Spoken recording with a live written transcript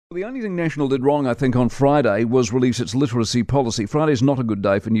The only thing National did wrong, I think, on Friday was release its literacy policy. Friday's not a good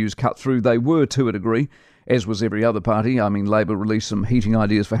day for news cut through. They were to a degree, as was every other party. I mean, Labor released some heating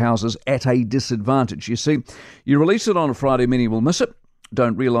ideas for houses at a disadvantage. You see, you release it on a Friday, many will miss it.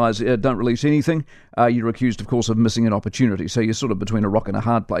 Don't release anything. You're accused, of course, of missing an opportunity. So you're sort of between a rock and a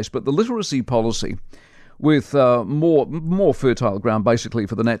hard place. But the literacy policy, with more fertile ground, basically,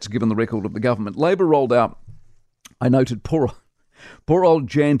 for the Nats, given the record of the government. Labor rolled out, I noted, poor old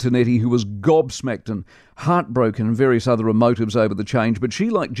Jan Tinetti, who was gobsmacked and heartbroken and various other emotives over the change. But she,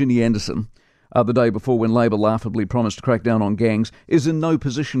 like Ginny Anderson, the day before when Labor laughably promised to crack down on gangs, is in no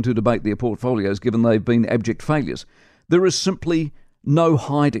position to debate their portfolios, given they've been abject failures. There is simply no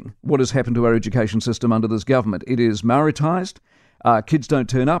hiding what has happened to our education system under this government. It is Maoritised. Kids don't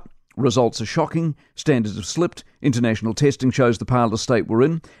turn up. Results are shocking. Standards have slipped. International testing shows the parlous state we're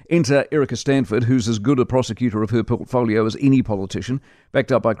in. Enter Erica Stanford, who's as good a prosecutor of her portfolio as any politician,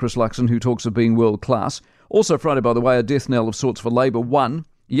 backed up by Chris Luxon, who talks of being world class. Also Friday, by the way, a death knell of sorts for Labor. One,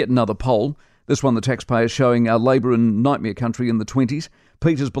 yet another poll. This one, the taxpayers showing Labor in nightmare country in the 20s.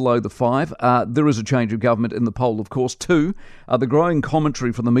 Peter's below the 5. There is a change of government in the poll, of course. 2, the growing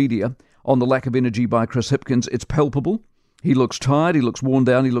commentary from the media on the lack of energy by Chris Hipkins. It's palpable. He looks tired, he looks worn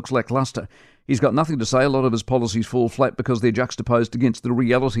down, he looks lacklustre. He's got nothing to say. A lot of his policies fall flat because they're juxtaposed against the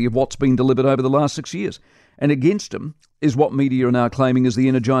reality of what's been delivered over the last 6 years. And against him is what media are now claiming is the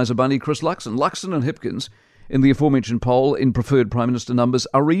Energizer Bunny, Chris Luxon. Luxon and Hipkins, in the aforementioned poll, in preferred Prime Minister numbers,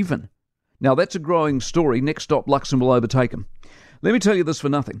 are even. Now, that's a growing story. Next stop, Luxon will overtake him. Let me tell you this for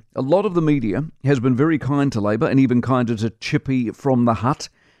nothing. A lot of the media has been very kind to Labor and even kinder to Chippy from the Hut.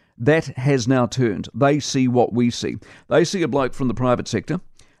 That has now turned. They see what we see. They see a bloke from the private sector,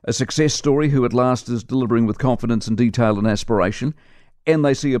 a success story who at last is delivering with confidence and detail and aspiration, and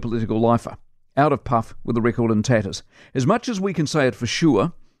they see a political lifer, out of puff with a record in tatters. As much as we can say it for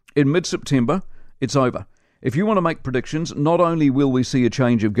sure, in mid-September, it's over. If you want to make predictions, not only will we see a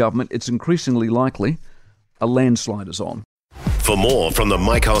change of government, it's increasingly likely a landslide is on. For more from the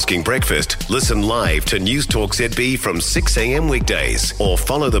Mike Hosking Breakfast, listen live to News Talk ZB from 6 a.m. weekdays or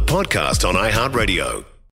follow the podcast on iHeartRadio.